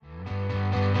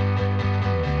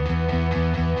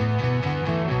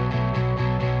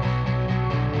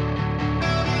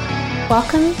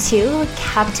Welcome to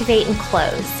Captivate and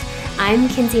Close. I'm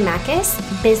Kinsey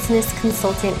Makis, business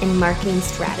consultant and marketing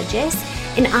strategist,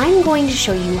 and I'm going to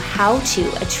show you how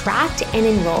to attract and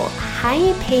enroll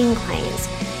high-paying clients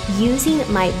using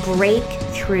my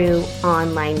breakthrough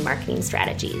online marketing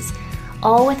strategies,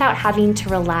 all without having to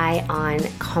rely on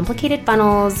complicated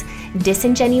funnels,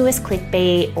 disingenuous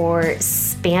clickbait, or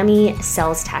spammy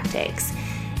sales tactics.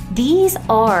 These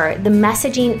are the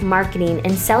messaging, marketing,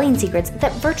 and selling secrets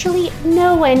that virtually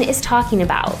no one is talking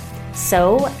about.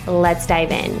 So let's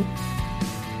dive in.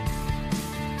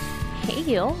 Hey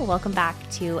you, welcome back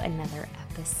to another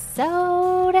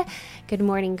episode. Good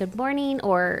morning,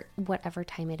 or whatever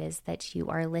time it is that you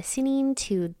are listening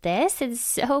to this. It's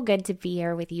so good to be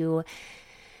here with you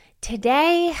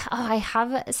today. I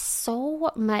have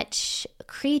so much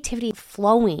creativity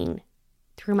flowing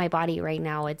through my body right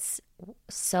now. It's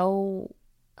so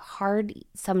hard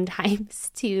sometimes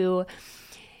to,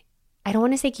 I don't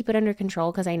want to say keep it under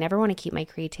control because I never want to keep my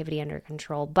creativity under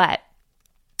control, but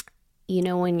you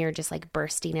know, when you're just like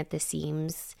bursting at the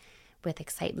seams with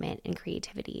excitement and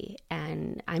creativity,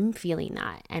 and I'm feeling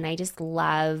that, and I just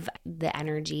love the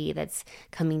energy that's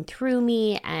coming through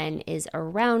me and is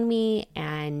around me,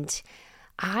 and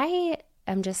I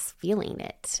am just feeling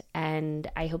it, and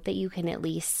I hope that you can at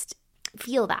least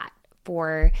feel that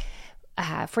for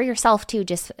yourself too,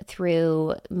 just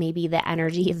through maybe the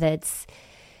energy that's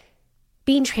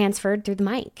being transferred through the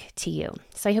mic to you.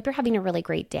 So I hope you're having a really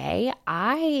great day.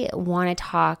 I want to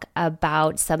talk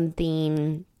about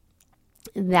something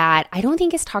that I don't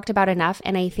think is talked about enough.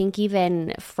 And I think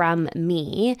even from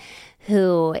me,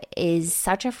 who is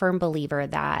such a firm believer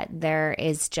that there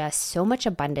is just so much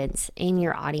abundance in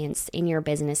your audience, in your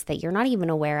business that you're not even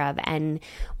aware of. And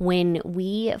when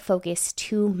we focus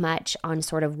too much on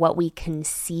sort of what we can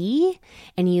see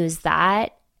and use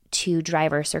that to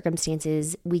drive our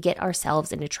circumstances, we get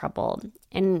ourselves into trouble.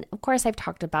 And of course, I've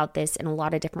talked about this in a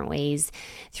lot of different ways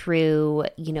through,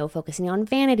 focusing on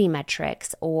vanity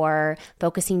metrics or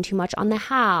focusing too much on the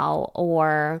how,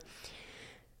 or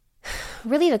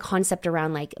really the concept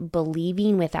around like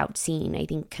believing without seeing. I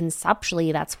think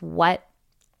conceptually, that's what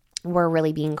we're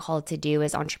really being called to do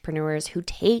as entrepreneurs who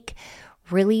take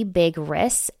really big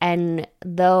risks. And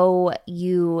though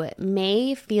you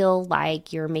may feel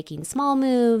like you're making small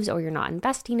moves, or you're not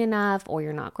investing enough, or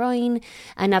you're not growing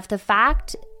enough, the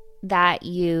fact that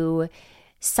you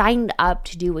signed up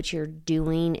to do what you're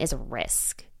doing is a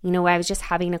risk. I was just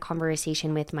having a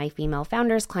conversation with my female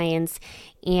founders clients,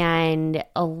 and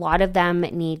a lot of them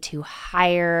need to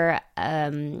hire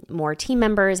more team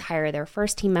members, hire their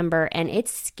first team member, and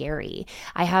it's scary.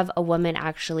 I have a woman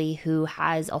actually who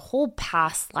has a whole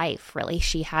past life, really.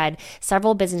 She had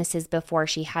several businesses before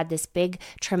she had this big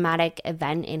traumatic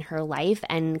event in her life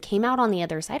and came out on the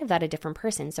other side of that a different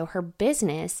person. So her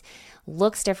business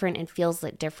looks different and feels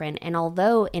different. And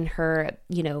although in her,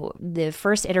 the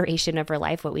first iteration of her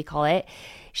life, what we call it,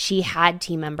 she had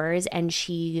team members and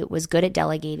she was good at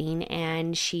delegating,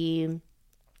 and she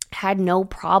had no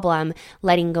problem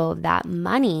letting go of that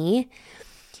money.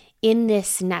 In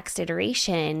this next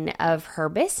iteration of her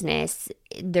business,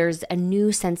 there's a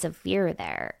new sense of fear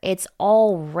there. It's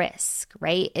all risk,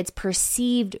 right? It's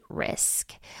perceived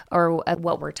risk, or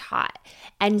what we're taught.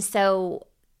 And so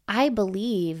I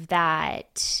believe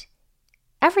that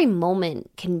every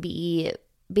moment can be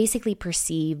basically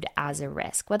perceived as a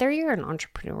risk, whether you're an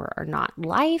entrepreneur or not.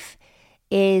 Life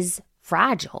is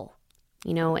fragile.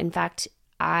 In fact,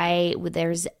 I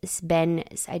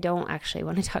don't actually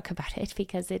want to talk about it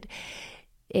because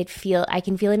I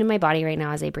can feel it in my body right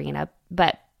now as I bring it up,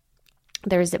 but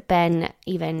there's been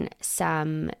even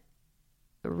some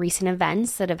recent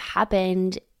events that have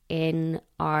happened in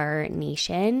our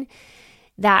nation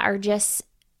that are just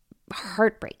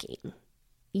heartbreaking.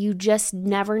 You just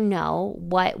never know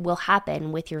what will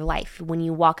happen with your life when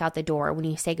you walk out the door, when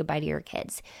you say goodbye to your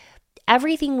kids.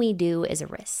 Everything we do is a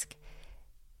risk,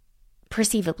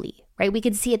 perceivably, right? We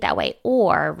could see it that way,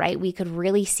 or, right, we could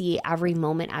really see every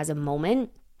moment as a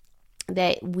moment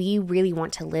that we really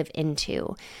want to live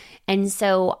into. And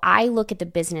so I look at the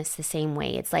business the same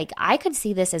way. It's like I could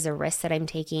see this as a risk that I'm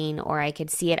taking, or I could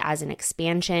see it as an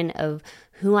expansion of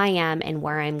who I am and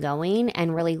where I'm going,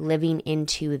 and really living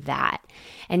into that.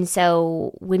 And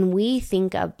so when we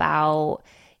think about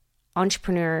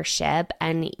entrepreneurship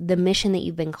and the mission that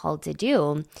you've been called to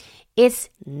do, it's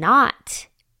not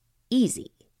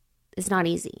easy. It's not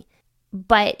easy.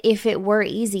 But if it were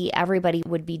easy, everybody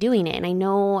would be doing it. And I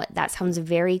know that sounds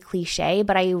very cliche,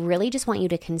 but I really just want you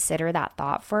to consider that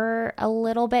thought for a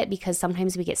little bit, because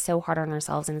sometimes we get so hard on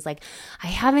ourselves and it's like, I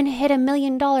haven't hit $1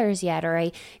 million yet, or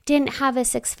I didn't have a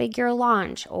 6-figure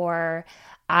launch, or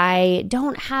I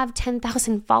don't have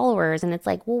 10,000 followers. And it's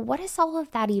like, well, what does all of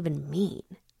that even mean?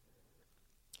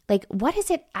 Like, what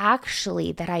is it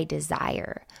actually that I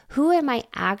desire? Who am I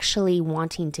actually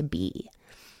wanting to be?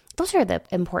 Those are the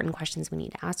important questions we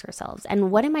need to ask ourselves. And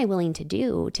what am I willing to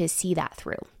do to see that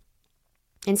through?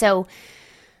 And so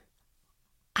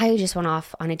I just went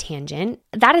off on a tangent.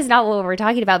 That is not what we're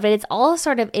talking about, but it's all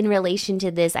sort of in relation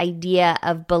to this idea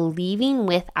of believing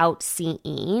without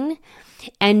seeing,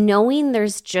 and knowing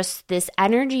there's just this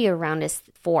energy around us,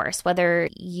 force, whether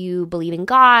you believe in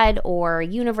God or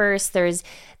universe, there's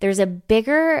a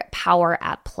bigger power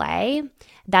at play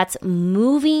that's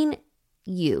moving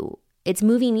you. It's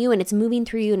moving you, and it's moving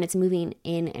through you, and it's moving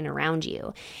in and around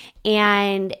you.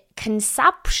 And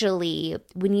conceptually,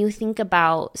 when you think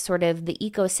about sort of the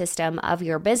ecosystem of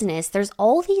your business, there's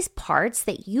all these parts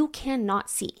that you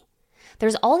cannot see.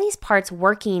 There's all these parts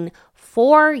working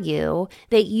for you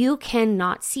that you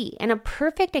cannot see. And a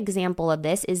perfect example of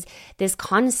this is this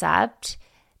concept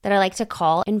that I like to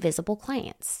call invisible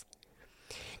clients.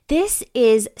 This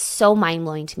is so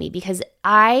mind-blowing to me, because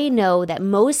I know that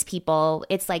most people,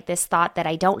 it's like this thought that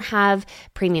I don't have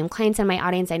premium clients in my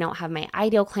audience. I don't have my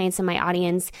ideal clients in my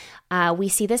audience. We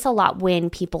see this a lot when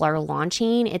people are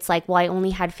launching. It's like, well, I only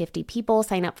had 50 people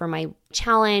sign up for my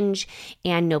challenge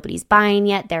and nobody's buying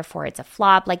yet, therefore it's a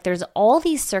flop. Like, there's all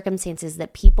these circumstances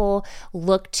that people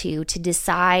look to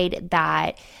decide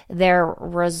that their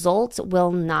results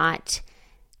will not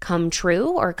come true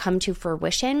or come to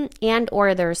fruition, and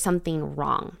or there's something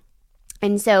wrong.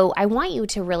 And so I want you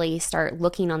to really start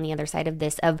looking on the other side of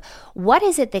this, of what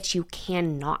is it that you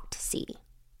cannot see?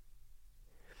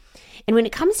 And when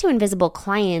it comes to invisible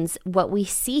clients, what we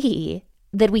see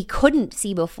that we couldn't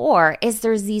see before is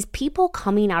there's these people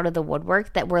coming out of the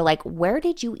woodwork that we're like, where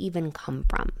did you even come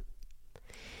from?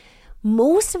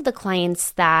 Most of the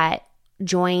clients that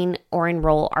join or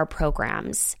enroll our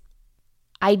programs,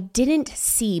 I didn't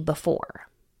see before.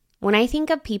 When I think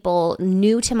of people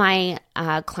new to my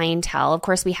clientele, of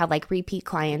course, we have like repeat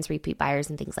clients, repeat buyers,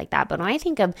 and things like that. But when I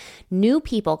think of new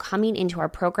people coming into our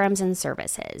programs and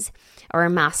services or our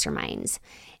masterminds,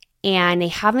 and they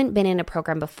haven't been in a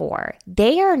program before,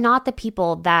 they are not the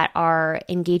people that are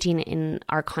engaging in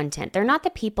our content. They're not the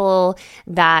people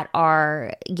that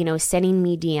are, sending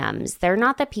me DMs. They're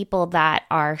not the people that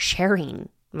are sharing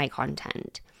my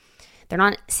content. They're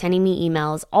not sending me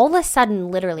emails. All of a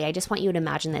sudden, literally, I just want you to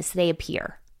imagine this, they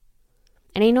appear.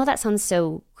 And I know that sounds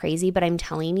so crazy, but I'm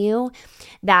telling you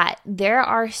that there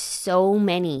are so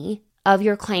many of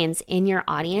your clients in your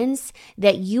audience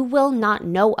that you will not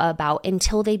know about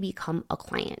until they become a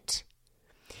client.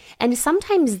 And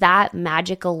sometimes that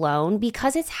magic alone,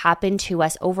 because it's happened to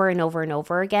us over and over and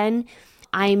over again,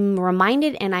 I'm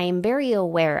reminded and I am very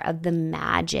aware of the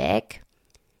magic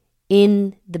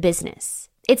in the business.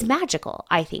 It's magical,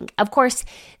 I think. Of course,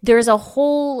 there's a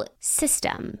whole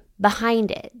system behind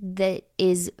it that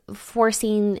is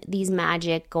forcing these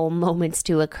magical moments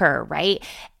to occur, right?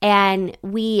 And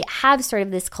we have sort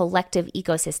of this collective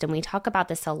ecosystem. We talk about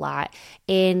this a lot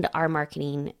in our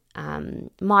marketing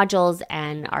modules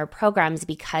and our programs,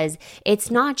 because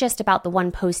it's not just about the one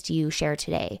post you share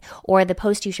today or the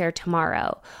post you share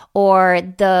tomorrow or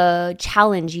the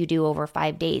challenge you do over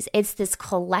 5 days. It's this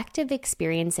collective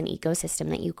experience and ecosystem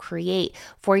that you create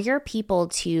for your people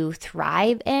to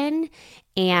thrive in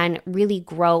and really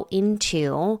grow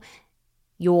into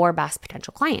your best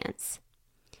potential clients.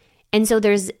 And so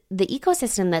there's the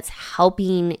ecosystem that's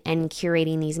helping and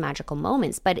curating these magical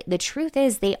moments. But the truth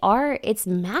is it's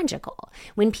magical.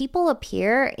 When people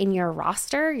appear in your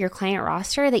roster, your client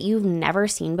roster that you've never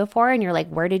seen before, and you're like,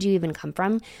 where did you even come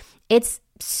from? It's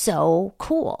so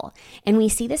cool. And we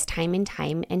see this time and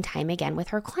time and time again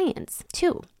with our clients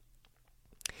too.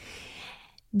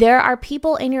 There are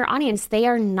people in your audience, they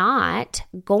are not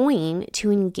going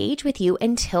to engage with you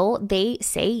until they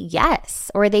say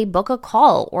yes, or they book a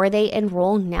call, or they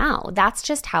enroll now. That's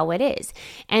just how it is.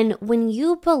 And when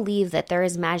you believe that there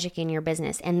is magic in your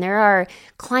business and there are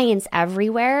clients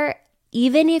everywhere,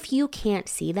 even if you can't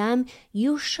see them,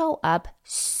 you show up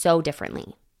so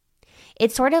differently.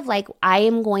 It's sort of like I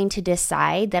am going to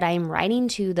decide that I am writing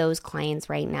to those clients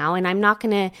right now, and I'm not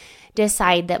going to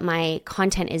decide that my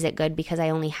content isn't good because I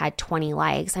only had 20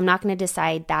 likes. I'm not going to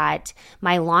decide that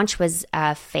my launch was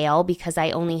a fail because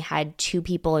I only had 2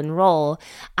 people enroll.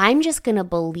 I'm just going to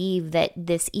believe that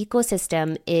this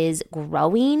ecosystem is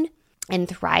growing and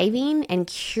thriving and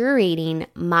curating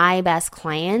my best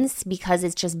clients because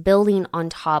it's just building on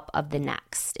top of the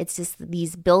next. It's just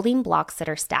these building blocks that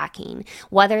are stacking,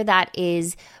 whether that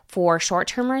is for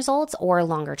short-term results or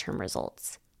longer-term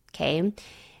results, okay?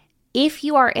 If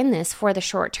you are in this for the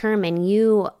short term and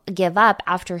you give up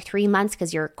after 3 months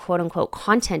because your quote-unquote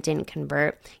content didn't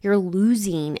convert, you're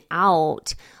losing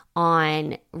out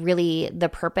on really the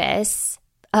purpose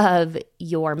of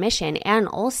your mission, and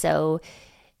also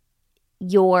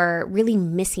you're really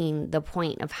missing the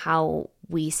point of how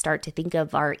we start to think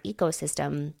of our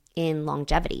ecosystem in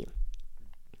longevity.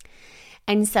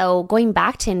 And so going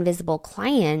back to invisible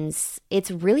clients,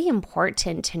 it's really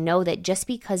important to know that just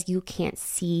because you can't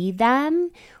see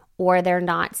them, or they're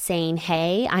not saying,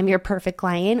 hey, I'm your perfect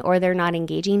client, or they're not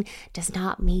engaging, does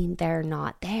not mean they're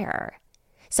not there.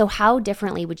 So how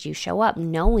differently would you show up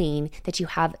knowing that you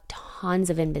have tons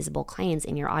of invisible clients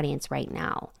in your audience right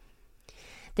now?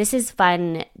 This is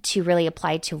fun to really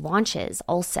apply to launches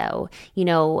also. You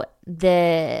know,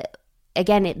 they're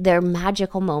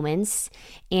magical moments,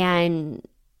 and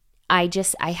I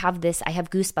have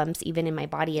goosebumps even in my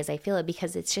body as I feel it,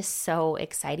 because it's just so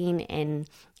exciting and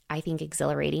I think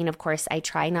exhilarating. Of course, I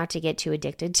try not to get too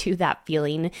addicted to that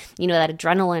feeling, you know, that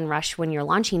adrenaline rush when you're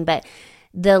launching, but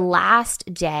the last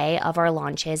day of our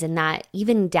launches, and that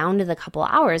even down to the couple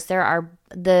hours,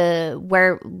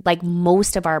 where like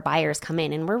most of our buyers come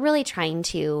in, and we're really trying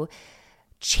to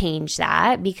change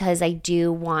that because I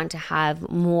do want to have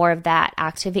more of that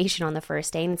activation on the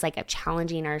first day. And it's like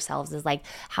challenging ourselves is like,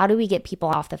 how do we get people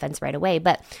off the fence right away?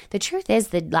 But the truth is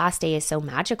the last day is so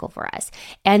magical for us.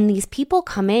 And these people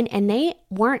come in and they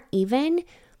weren't even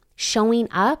showing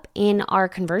up in our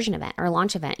conversion event or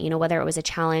launch event, you know, whether it was a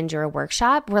challenge or a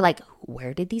workshop. We're like,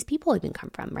 where did these people even come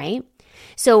from, right?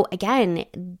 So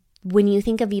again, when you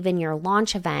think of even your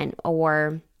launch event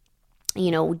or, you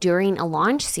know, during a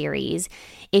launch series,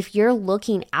 if you're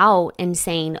looking out and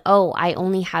saying, oh, I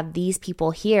only have these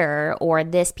people here or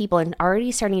this people, and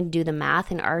already starting to do the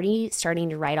math and already starting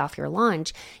to write off your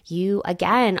launch, you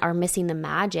again are missing the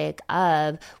magic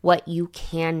of what you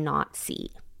cannot see.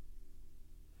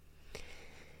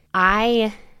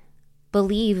 I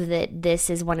believe that this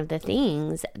is one of the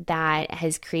things that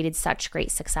has created such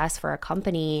great success for a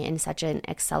company in such an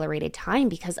accelerated time,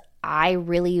 because I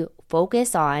really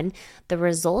focus on the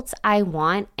results I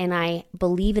want, and I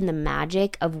believe in the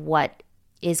magic of what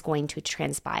is going to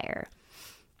transpire.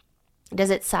 Does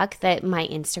it suck that my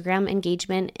Instagram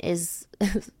engagement is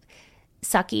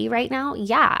sucky right now?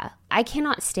 Yeah, I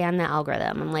cannot stand the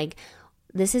algorithm. I'm like,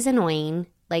 this is annoying.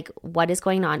 Like, what is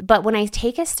going on? But when I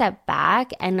take a step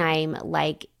back and I'm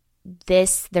like,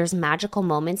 there's magical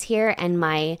moments here, and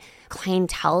my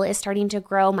clientele is starting to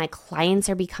grow. My clients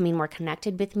are becoming more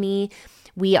connected with me.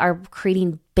 We are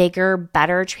creating bigger,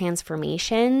 better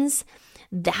transformations.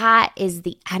 That is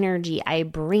the energy I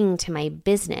bring to my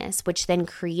business, which then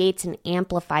creates and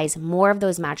amplifies more of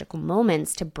those magical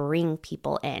moments to bring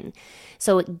people in.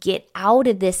 So get out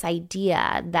of this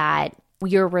idea that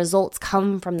your results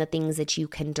come from the things that you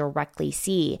can directly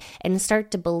see, and start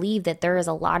to believe that there is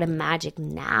a lot of magic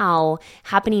now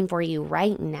happening for you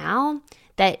right now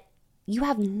that you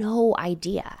have no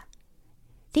idea.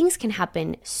 Things can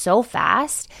happen so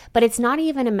fast, but it's not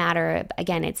even a matter of,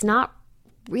 again, it's not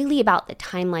really about the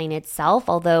timeline itself,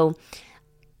 although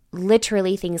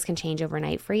literally things can change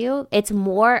overnight for you. It's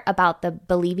more about the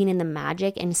believing in the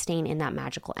magic and staying in that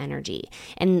magical energy.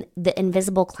 And the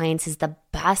invisible clients is the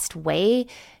best way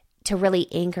to really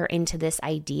anchor into this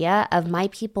idea of my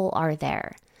people are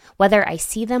there. Whether I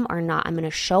see them or not, I'm going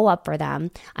to show up for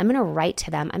them. I'm going to write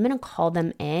to them. I'm going to call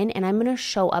them in, and I'm going to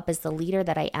show up as the leader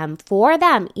that I am for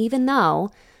them, even though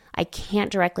I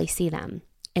can't directly see them.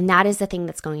 And that is the thing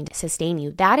that's going to sustain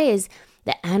you. That is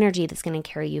the energy that's going to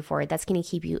carry you forward. That's going to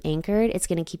keep you anchored. It's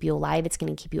going to keep you alive. It's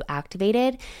going to keep you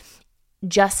activated.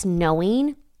 Just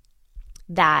knowing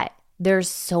that there's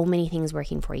so many things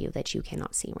working for you that you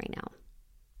cannot see right now.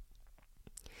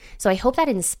 So I hope that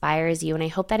inspires you, and I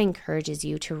hope that encourages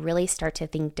you to really start to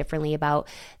think differently about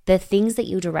the things that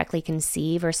you directly can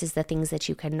see versus the things that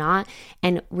you cannot,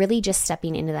 and really just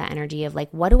stepping into that energy of like,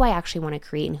 what do I actually want to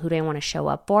create and who do I want to show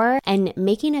up for, and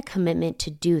making a commitment to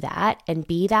do that and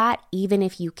be that, even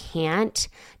if you can't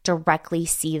directly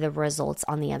see the results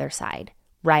on the other side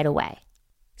right away.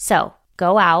 So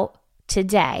go out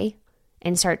today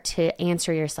and start to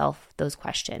answer yourself those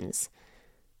questions.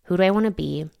 Who do I want to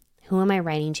be? Who am I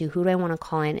writing to? Who do I want to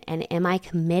call in? And am I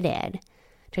committed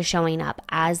to showing up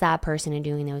as that person and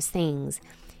doing those things,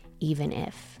 even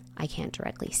if I can't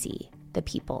directly see the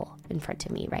people in front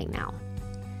of me right now?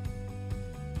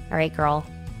 All right, girl,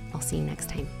 I'll see you next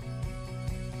time.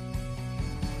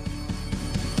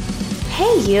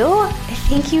 Hey, you!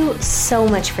 Thank you so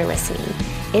much for listening.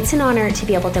 It's an honor to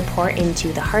be able to pour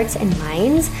into the hearts and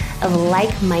minds of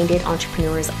like-minded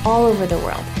entrepreneurs all over the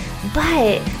world.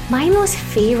 But my most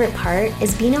favorite part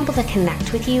is being able to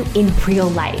connect with you in real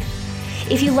life.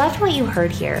 If you loved what you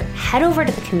heard here, head over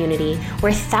to the community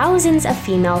where thousands of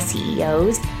female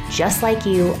CEOs just like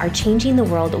you are changing the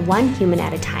world one human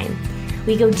at a time.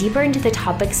 We go deeper into the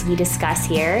topics we discuss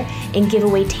here and give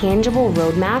away tangible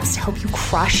roadmaps to help you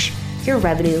crush your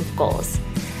revenue goals.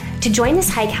 To join this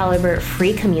high caliber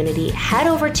free community, head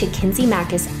over to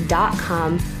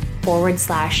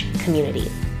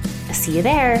kinseymakis.com/community. I'll see you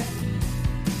there.